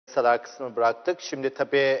piyasalar kısmını bıraktık. Şimdi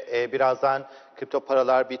tabii birazdan kripto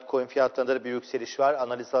paralar, Bitcoin fiyatlarında da bir yükseliş var.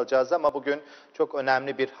 Analiz alacağız ama bugün çok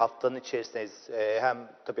önemli bir haftanın içerisindeyiz. Hem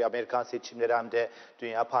tabii Amerikan seçimleri hem de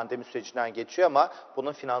dünya pandemi sürecinden geçiyor ama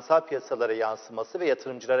bunun finansal piyasalara yansıması ve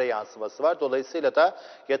yatırımcılara yansıması var. Dolayısıyla da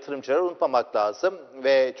yatırımcıları unutmamak lazım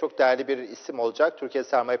ve çok değerli bir isim olacak. Türkiye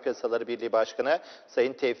Sermaye Piyasaları Birliği Başkanı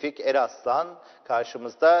Sayın Tevfik Eraslan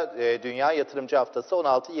karşımızda. Dünya Yatırımcı Haftası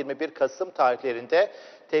 16-21 Kasım tarihlerinde.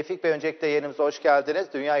 Tevfik Bey, öncelikle yayınımıza hoş geldiniz.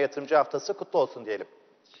 Dünya Yatırımcı Haftası kutlu olsun diyelim.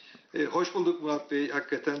 Hoş bulduk Murat Bey.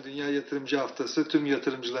 Hakikaten Dünya Yatırımcı Haftası tüm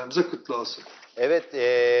yatırımcılarımıza kutlu olsun. Evet,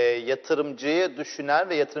 yatırımcıyı düşünen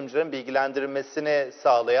ve yatırımcıların bilgilendirilmesini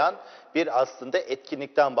sağlayan bir aslında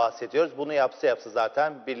etkinlikten bahsediyoruz. Bunu yapsa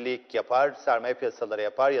zaten birlik yapar, sermaye piyasaları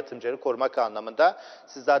yapar, yatırımcıları korumak anlamında.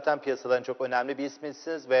 Siz zaten piyasaların çok önemli bir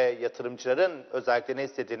ismisiniz ve yatırımcıların özellikle ne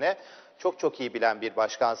istediğini çok iyi bilen bir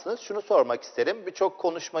başkansınız. Şunu sormak isterim. Birçok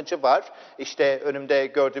konuşmacı var. İşte önümde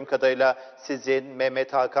gördüğüm kadarıyla sizin,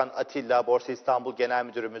 Mehmet Hakan Atilla, Borsa İstanbul Genel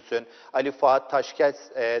Müdürümüzün, Ali Fuat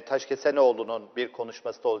Taşkesenoğlu'nun bir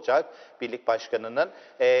konuşması da olacak, Birlik Başkanı'nın.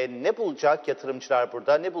 Ne bulacak yatırımcılar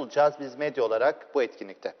burada? Ne bulacağız biz medya olarak bu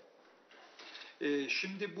etkinlikte?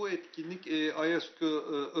 Şimdi bu etkinlik IOSCO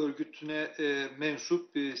örgütüne mensup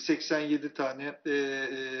 87 tane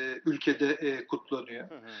ülkede kutlanıyor.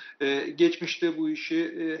 Geçmişte bu işi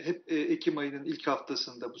hep Ekim ayının ilk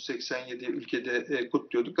haftasında bu 87 ülkede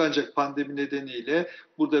kutluyorduk. Ancak pandemi nedeniyle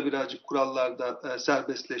burada birazcık kurallarda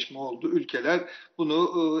serbestleşme oldu. Ülkeler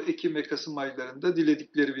bunu Ekim ve Kasım aylarında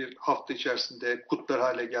diledikleri bir hafta içerisinde kutlar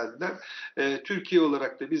hale geldiler. Türkiye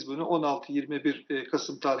olarak da biz bunu 16-21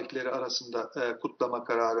 Kasım tarihleri arasında kutlama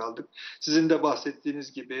kararı aldık. Sizin de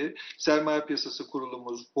bahsettiğiniz gibi Sermaye Piyasası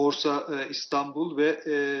Kurulumuz, Borsa İstanbul ve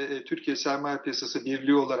Türkiye Sermaye Piyasası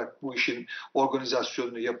Birliği olarak bu işin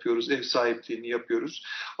organizasyonunu yapıyoruz, ev sahipliğini yapıyoruz.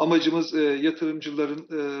 Amacımız yatırımcıların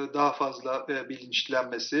daha fazla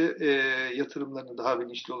bilinçlenmesi, yatırımlarını daha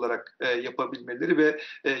bilinçli olarak yapabilmeleri ve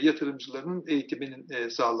yatırımcıların eğitiminin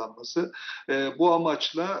sağlanması. Bu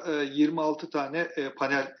amaçla 26 tane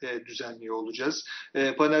panel düzenliyor olacağız.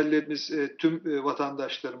 Panellerimiz tüm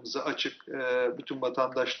vatandaşlarımıza açık, bütün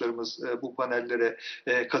vatandaşlarımız bu panellere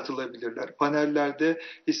katılabilirler. Panellerde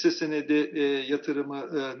hisse senedi yatırımı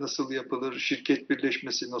nasıl yapılır, şirket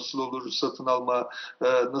birleşmesi nasıl olur, satın alma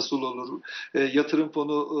nasıl olur, yatırım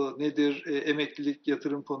fonu nedir, emeklilik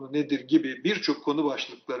yatırım fonu nedir gibi birçok konu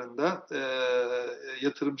başlıklarında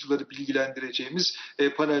yatırımcıları bilgilendireceğimiz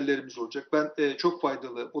panellerimiz olacak. Ben çok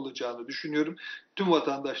faydalı olacağını düşünüyorum. Tüm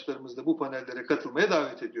vatandaşlarımızı da bu panellere katılmaya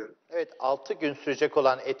davet ediyorum. Evet, 6 gün sürecek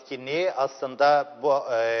olan etkinliği aslında bu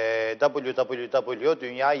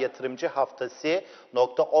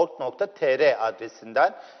www.dünyayatırımcıhaftası.org.tr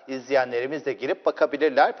adresinden izleyenlerimiz de girip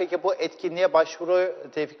bakabilirler. Peki bu etkinliğe başvuru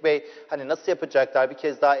Tevfik Bey nasıl yapacaklar? Bir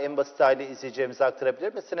kez daha en basit haliyle izleyeceğimize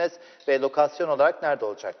aktarabilir misiniz? Ve lokasyon olarak nerede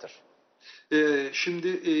olacaktır?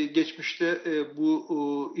 Şimdi geçmişte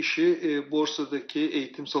bu işi borsadaki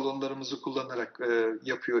eğitim salonlarımızı kullanarak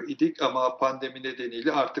yapıyor idik ama pandemi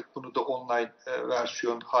nedeniyle artık bunu da online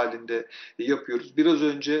versiyon halinde yapıyoruz. Biraz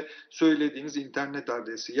önce söylediğiniz internet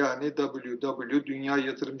adresi yani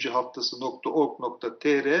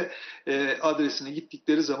www.dünyayatırımcıhaftası.org.tr adresine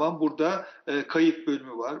gittikleri zaman burada kayıt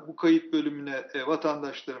bölümü var. Bu kayıt bölümüne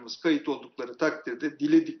vatandaşlarımız kayıt oldukları takdirde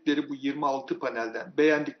diledikleri bu 26 panelden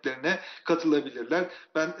beğendiklerine katılabilirler.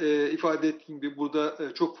 Ben ifade ettiğim gibi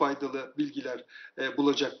burada çok faydalı bilgiler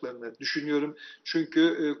bulacaklarını düşünüyorum.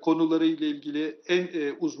 Çünkü konularıyla ilgili en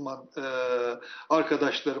uzman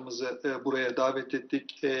arkadaşlarımızı buraya davet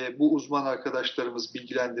ettik. Bu uzman arkadaşlarımız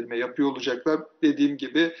bilgilendirme yapıyor olacaklar. Dediğim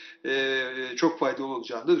gibi çok faydalı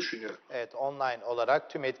olacağını da düşünüyorum. Evet, online olarak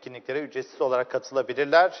tüm etkinliklere ücretsiz olarak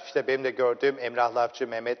katılabilirler. İşte benim de gördüğüm Emrah Lafçı,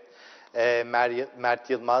 Mert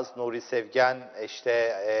Yılmaz, Nuri Sevgen,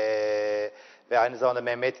 ve aynı zamanda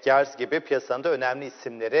Mehmet Gerz gibi piyasanın da önemli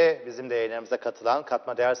isimleri, bizim de yayınlarımıza katılan,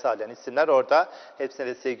 katma değer sağlayan isimler orada. Hepsine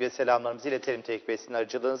de sevgi ve selamlarımızı iletelim Tevfik Bey sizin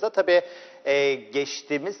aracılığınızda. Tabii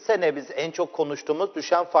geçtiğimiz sene biz en çok konuştuğumuz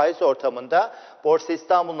düşen faiz ortamında Borsa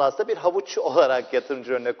İstanbul'un aslında bir havuç olarak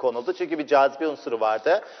yatırımcı önüne konuldu. Çünkü bir cazibe unsuru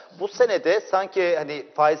vardı. Bu senede sanki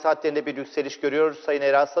faiz hadlerinde bir yükseliş görüyoruz Sayın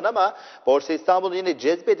Eraslan ama Borsa İstanbul'un yine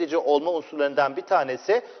cezbedici olma unsurlarından bir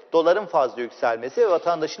tanesi doların fazla yükselmesi ve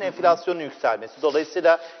vatandaşın enflasyonun yükselmesi.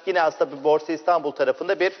 Dolayısıyla yine aslında bir Borsa İstanbul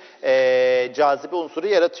tarafında bir cazibe unsuru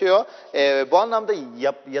yaratıyor. Bu anlamda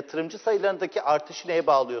yatırımcı sayılarındaki artışı neye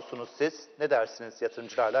bağlıyorsunuz siz? Ne dersiniz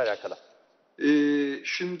yatırımcılarla alakalı?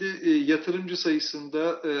 Şimdi yatırımcı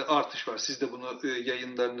sayısında artış var. Siz de bunu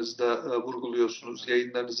yayınlarınızda vurguluyorsunuz.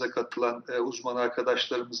 Yayınlarınıza katılan uzman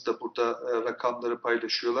arkadaşlarımız da burada rakamları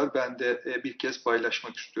paylaşıyorlar. Ben de bir kez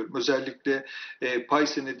paylaşmak istiyorum. Özellikle pay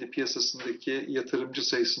senedi piyasasındaki yatırımcı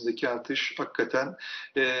sayısındaki artış hakikaten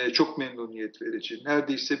çok memnuniyet verici.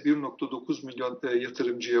 Neredeyse 1,9 milyon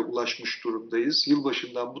yatırımcıya ulaşmış durumdayız.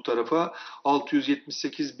 Yılbaşından bu tarafa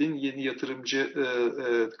 678 bin yeni yatırımcı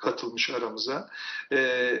katılmış aramıza.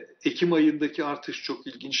 Ekim ayındaki artış çok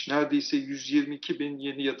ilginç. Neredeyse 122 bin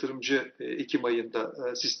yeni yatırımcı Ekim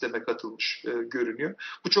ayında sisteme katılmış görünüyor.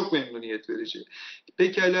 Bu çok memnuniyet verici.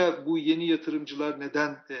 Pekala bu yeni yatırımcılar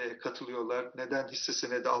neden katılıyorlar? Neden hisse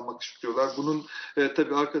senedi almak istiyorlar? Bunun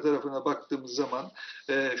tabii arka tarafına baktığımız zaman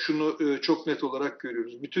şunu çok net olarak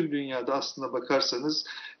görüyoruz. Bütün dünyada aslına bakarsanız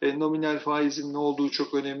nominal faizin ne olduğu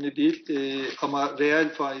çok önemli değil. Ama reel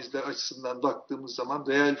faizler açısından baktığımız zaman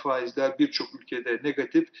reel faizler birçok ülkede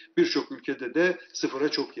negatif, birçok ülkede de sıfıra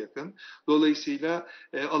çok yakın. Dolayısıyla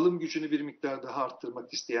alım gücünü bir miktar daha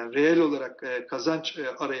arttırmak isteyen, reel olarak kazanç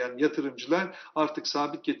arayan yatırımcılar artık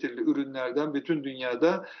sabit getirili ürünlerden bütün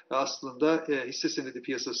dünyada aslında hisse senedi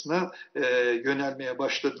piyasasına yönelmeye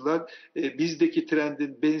başladılar. Bizdeki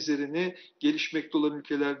trendin benzerini gelişmekte olan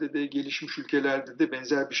ülkelerde de, gelişmiş ülkelerde de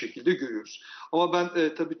benzer bir şekilde görüyoruz. Ama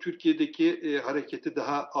ben tabii Türkiye'deki hareketi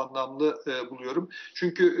daha anlamlı buluyorum.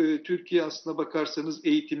 Çünkü Türkiye aslına bakarsanız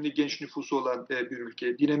eğitimli genç nüfusu olan bir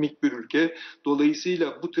ülke, dinamik bir ülke.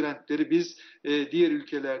 Dolayısıyla bu trendleri biz diğer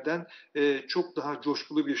ülkelerden çok daha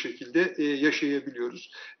coşkulu bir şekilde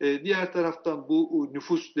yaşayabiliyoruz. Diğer taraftan bu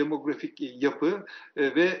nüfus demografik yapı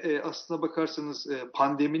ve aslına bakarsanız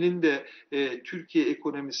pandeminin de Türkiye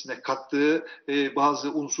ekonomisine kattığı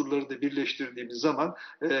bazı unsurları da birleştirdiğimiz zaman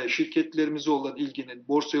şirketlerimize olan ilginin,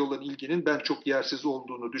 borsaya olan ilginin ben çok yersiz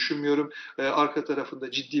olduğunu düşünmüyorum. Arka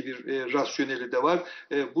tarafında ciddi bir rasyoneli de var.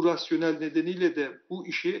 Bu rasyonel nedeniyle de bu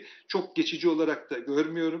işi çok geçici olarak da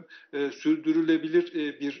görmüyorum. Sürdürülebilir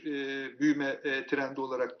bir büyüme trendi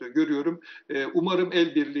olarak da görüyorum. Umarım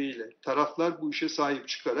el birliğiyle taraflar bu işe sahip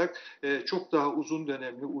çıkarak çok daha uzun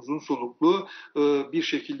dönemli, uzun soluklu bir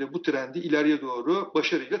şekilde bu trendi ileriye doğru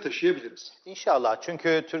başarıyla taşıyabiliriz. İnşallah.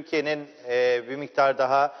 Çünkü Türkiye'nin bir miktar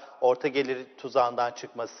daha orta gelir tuzağından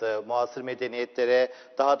çıkması, muasır medeniyetlere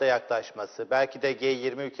daha da yaklaşması, belki de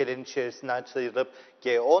G20 ülkelerin içerisinden sıyrılıp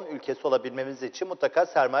G10 ülkesi olabilmemiz için mutlaka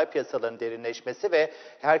sermaye piyasalarının derinleşmesi ve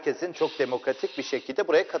herkesin çok demokratik bir şekilde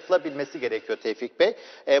buraya katılabilmesi gerekiyor Tevfik Bey.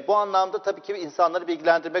 Bu anlamda tabii ki insanları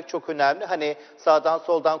bilgilendirmek çok önemli. Hani sağdan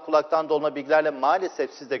soldan kulaktan dolma bilgilerle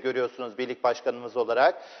maalesef siz de görüyorsunuz birlik başkanımız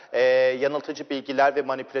olarak yanıltıcı bilgiler ve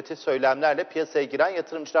manipülatif söylemlerle piyasaya giren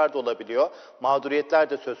yatırımcılar da olabiliyor. Mağduriyetler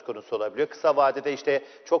de söz konusu olabiliyor. Kısa vadede işte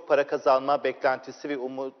çok para kazanma beklentisi ve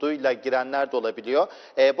umuduyla girenler de olabiliyor.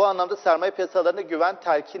 Bu anlamda sermaye piyasalarına güven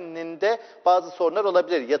telkininde bazı sorunlar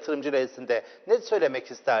olabilir yatırımcı nezdinde. Ne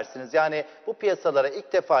söylemek istersiniz? Yani bu piyasalara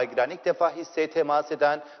ilk defa giren, ilk defa hisseye temas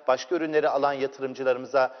eden, başka ürünleri alan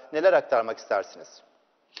yatırımcılarımıza neler aktarmak istersiniz?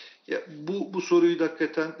 Ya, bu soruyu da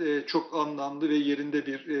hakikaten çok anlamlı ve yerinde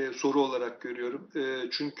bir soru olarak görüyorum.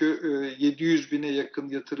 Çünkü 700 bine yakın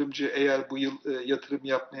yatırımcı eğer bu yıl yatırım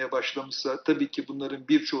yapmaya başlamışsa tabii ki bunların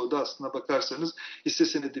birçoğu da aslına bakarsanız hisse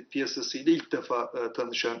senedi piyasasıyla ilk defa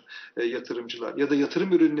tanışan yatırımcılar ya da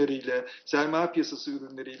yatırım ürünleriyle, sermaye piyasası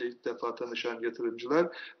ürünleriyle ilk defa tanışan yatırımcılar.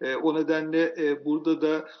 O nedenle burada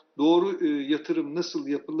da doğru yatırım nasıl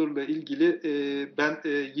yapılırla ilgili ben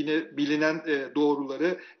yine bilinen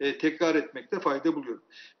doğruları tekrar etmekte fayda buluyorum.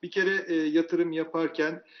 Bir kere yatırım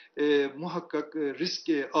yaparken muhakkak risk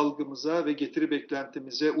algımıza ve getiri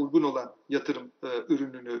beklentimize uygun olan yatırım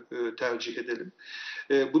ürününü tercih edelim.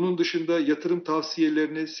 Bunun dışında yatırım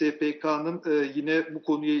tavsiyelerini SPK'nın yine bu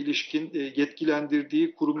konuya ilişkin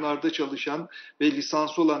yetkilendirdiği kurumlarda çalışan ve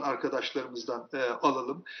lisansı olan arkadaşlarımızdan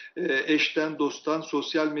alalım. Eşten, dosttan,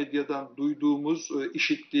 sosyal medyadan duyduğumuz,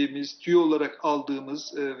 işittiğimiz, tüyo olarak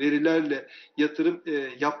aldığımız verilerle yatırım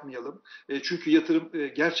yapmayalım. Çünkü yatırım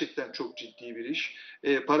gerçekten çok ciddi bir iş.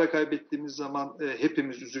 Para kaybettiğimiz zaman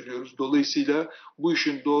hepimiz üzülüyoruz. Dolayısıyla bu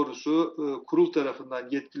işin doğrusu kurul tarafından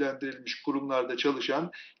yetkilendirilmiş kurumlarda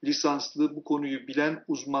çalışan, lisanslı, bu konuyu bilen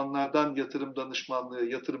uzmanlardan yatırım danışmanlığı,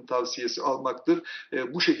 yatırım tavsiyesi almaktır.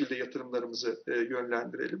 Bu şekilde yatırımlarımızı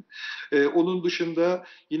yönlendirelim. Onun dışında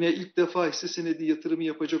yine ilk defa hisse senedi yatırımı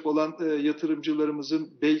yapacak yapacak olan yatırımcılarımızın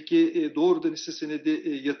belki doğrudan hisse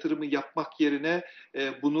senedi yatırımı yapmak yerine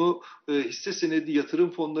bunu hisse senedi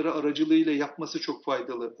yatırım fonları aracılığıyla yapması çok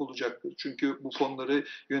faydalı olacaktır. Çünkü bu fonları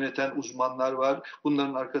yöneten uzmanlar var.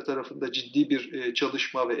 Bunların arka tarafında ciddi bir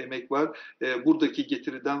çalışma ve emek var. Buradaki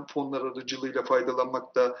getiriden fonlar aracılığıyla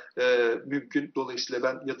faydalanmak da mümkün. Dolayısıyla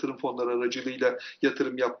ben yatırım fonları aracılığıyla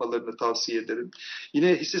yatırım yapmalarını tavsiye ederim.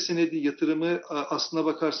 Yine hisse senedi yatırımı aslına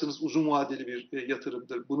bakarsanız uzun vadeli bir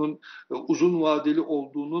yatırımdır. Bunun uzun vadeli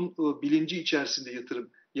olduğunun bilinci içerisinde yatırım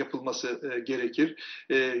yapılması gerekir.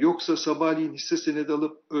 Yoksa sabahleyin hisse senedi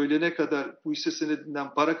alıp öğlene kadar bu hisse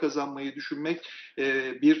senedinden para kazanmayı düşünmek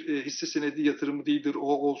bir hisse senedi yatırımı değildir.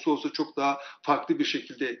 O olsa çok daha farklı bir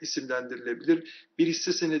şekilde isimlendirilebilir. Bir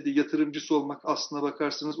hisse senedi yatırımcısı olmak aslına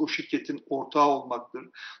bakarsanız o şirketin ortağı olmaktır.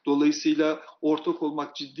 Dolayısıyla ortak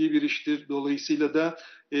olmak ciddi bir iştir. Dolayısıyla da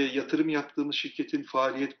yatırım yaptığımız şirketin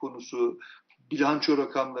faaliyet konusu, bilanço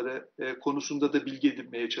rakamları konusunda da bilgi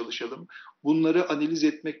edinmeye çalışalım. Bunları analiz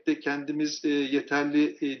etmekte kendimiz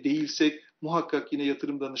yeterli değilsek muhakkak yine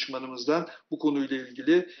yatırım danışmanımızdan bu konuyla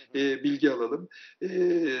ilgili bilgi alalım.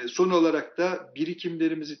 Son olarak da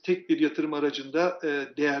birikimlerimizi tek bir yatırım aracında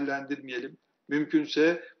değerlendirmeyelim.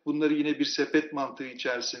 Mümkünse bunları yine bir sepet mantığı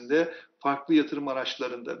içerisinde farklı yatırım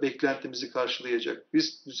araçlarında beklentimizi karşılayacak,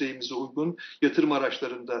 risk düzeyimize uygun yatırım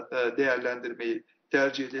araçlarında değerlendirmeyi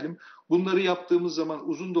tercih edelim. Bunları yaptığımız zaman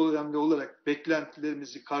uzun dönemli olarak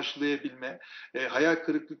beklentilerimizi karşılayabilme, hayal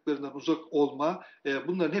kırıklıklarından uzak olma,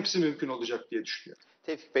 bunların hepsi mümkün olacak diye düşünüyorum.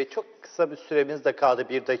 Tevfik Bey, çok kısa bir süremiz de kaldı,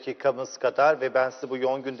 1 dakikamız kadar ve ben sizi bu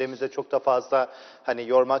yoğun gündemimize çok da fazla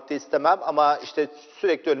yormak da istemem ama işte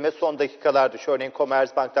sürekli önüme son dakikalar düşüyor. Örneğin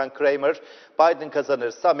Commerzbank'tan Kramer, Biden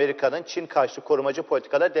kazanırsa Amerika'nın Çin karşıtı korumacı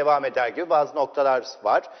politikalar devam eder gibi bazı noktalar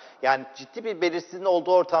var. Yani ciddi bir belirsizliğin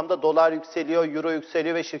olduğu ortamda dolar yükseliyor, euro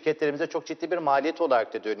yükseliyor ve şirketlerimize çok ciddi bir maliyet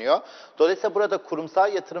olarak da dönüyor. Dolayısıyla burada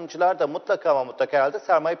kurumsal yatırımcılar da mutlaka ama mutlaka herhalde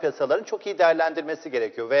sermaye piyasalarının çok iyi değerlendirmesi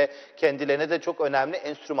gerekiyor ve kendilerine de çok önemli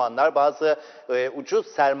enstrümanlar, bazı ucuz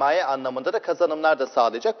sermaye anlamında da kazanımlar da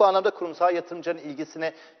sağlayacak. Bu anlamda kurumsal yatırımcının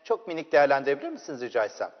ilgisini çok minik değerlendirebilir misiniz rica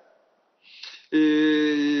etsem?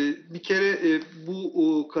 Bir kere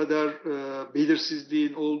bu kadar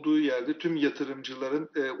belirsizliğin olduğu yerde tüm yatırımcıların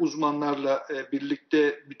uzmanlarla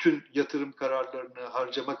birlikte bütün yatırım kararlarını,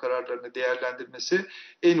 harcama kararlarını değerlendirmesi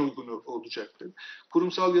en uygunu olacaktır.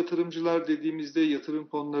 Kurumsal yatırımcılar dediğimizde yatırım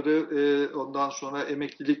fonları, ondan sonra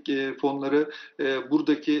emeklilik fonları,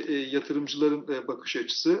 buradaki yatırımcıların bakış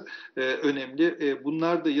açısı önemli.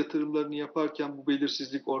 Bunlar da yatırımlarını yaparken bu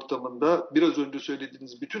belirsizlik ortamında biraz önce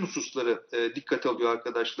söylediğiniz bütün hususları dikkat alıyor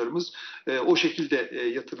arkadaşlarımız. O şekilde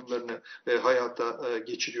yatırımlarını hayata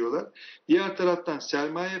geçiriyorlar. Diğer taraftan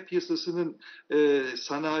sermaye piyasasının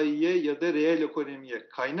sanayiye ya da reel ekonomiye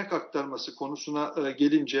kaynak aktarması konusuna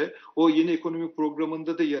gelince o yeni ekonomi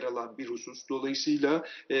programında da yer alan bir husus. Dolayısıyla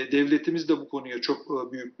devletimiz de bu konuya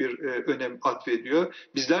çok büyük bir önem atfediyor.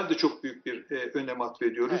 Bizler de çok büyük bir önem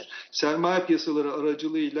atfediyoruz. Evet. Sermaye piyasaları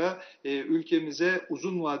aracılığıyla ülkemize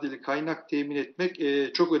uzun vadeli kaynak temin etmek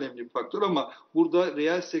çok önemli bir faktör ama burada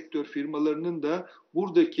reel sektör firmalarının da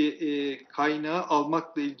buradaki kaynağı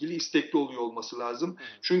almakla ilgili istekli oluyor olması lazım.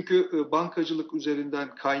 Çünkü bankacılık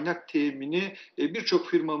üzerinden kaynak temini birçok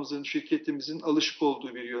firmamızın, şirketimizin alışık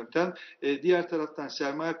olduğu bir yöntem. Diğer taraftan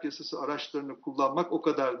sermaye piyasası araçlarını kullanmak o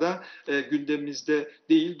kadar da gündemimizde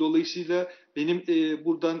değil. Dolayısıyla benim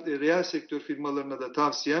buradan reel sektör firmalarına da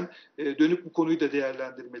tavsiyem dönüp bu konuyu da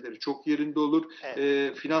değerlendirmeleri çok yerinde olur.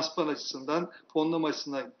 Evet. Finansman açısından, fonlama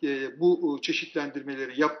açısından bu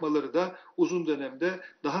çeşitlendirmeleri yapmaları da uzun dönemde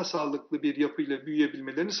daha sağlıklı bir yapıyla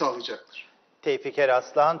büyüyebilmelerini sağlayacaktır. Tevfik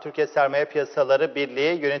Eraslan, Türkiye Sermaye Piyasaları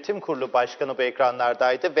Birliği Yönetim Kurulu Başkanı bu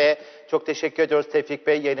ekranlardaydı ve çok teşekkür ediyoruz Tevfik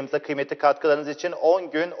Bey. Yayınımıza kıymetli katkılarınız için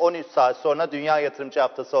 10 gün 13 saat sonra Dünya Yatırımcı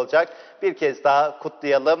Haftası olacak. Bir kez daha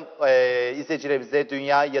kutlayalım. İzleyicilerimize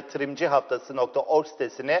dünyayatırımcıhaftası.org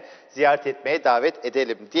sitesini ziyaret etmeye davet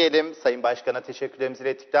edelim diyelim. Sayın Başkan'a teşekkürlerimizi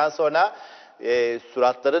ilettikten sonra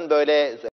suratların böyle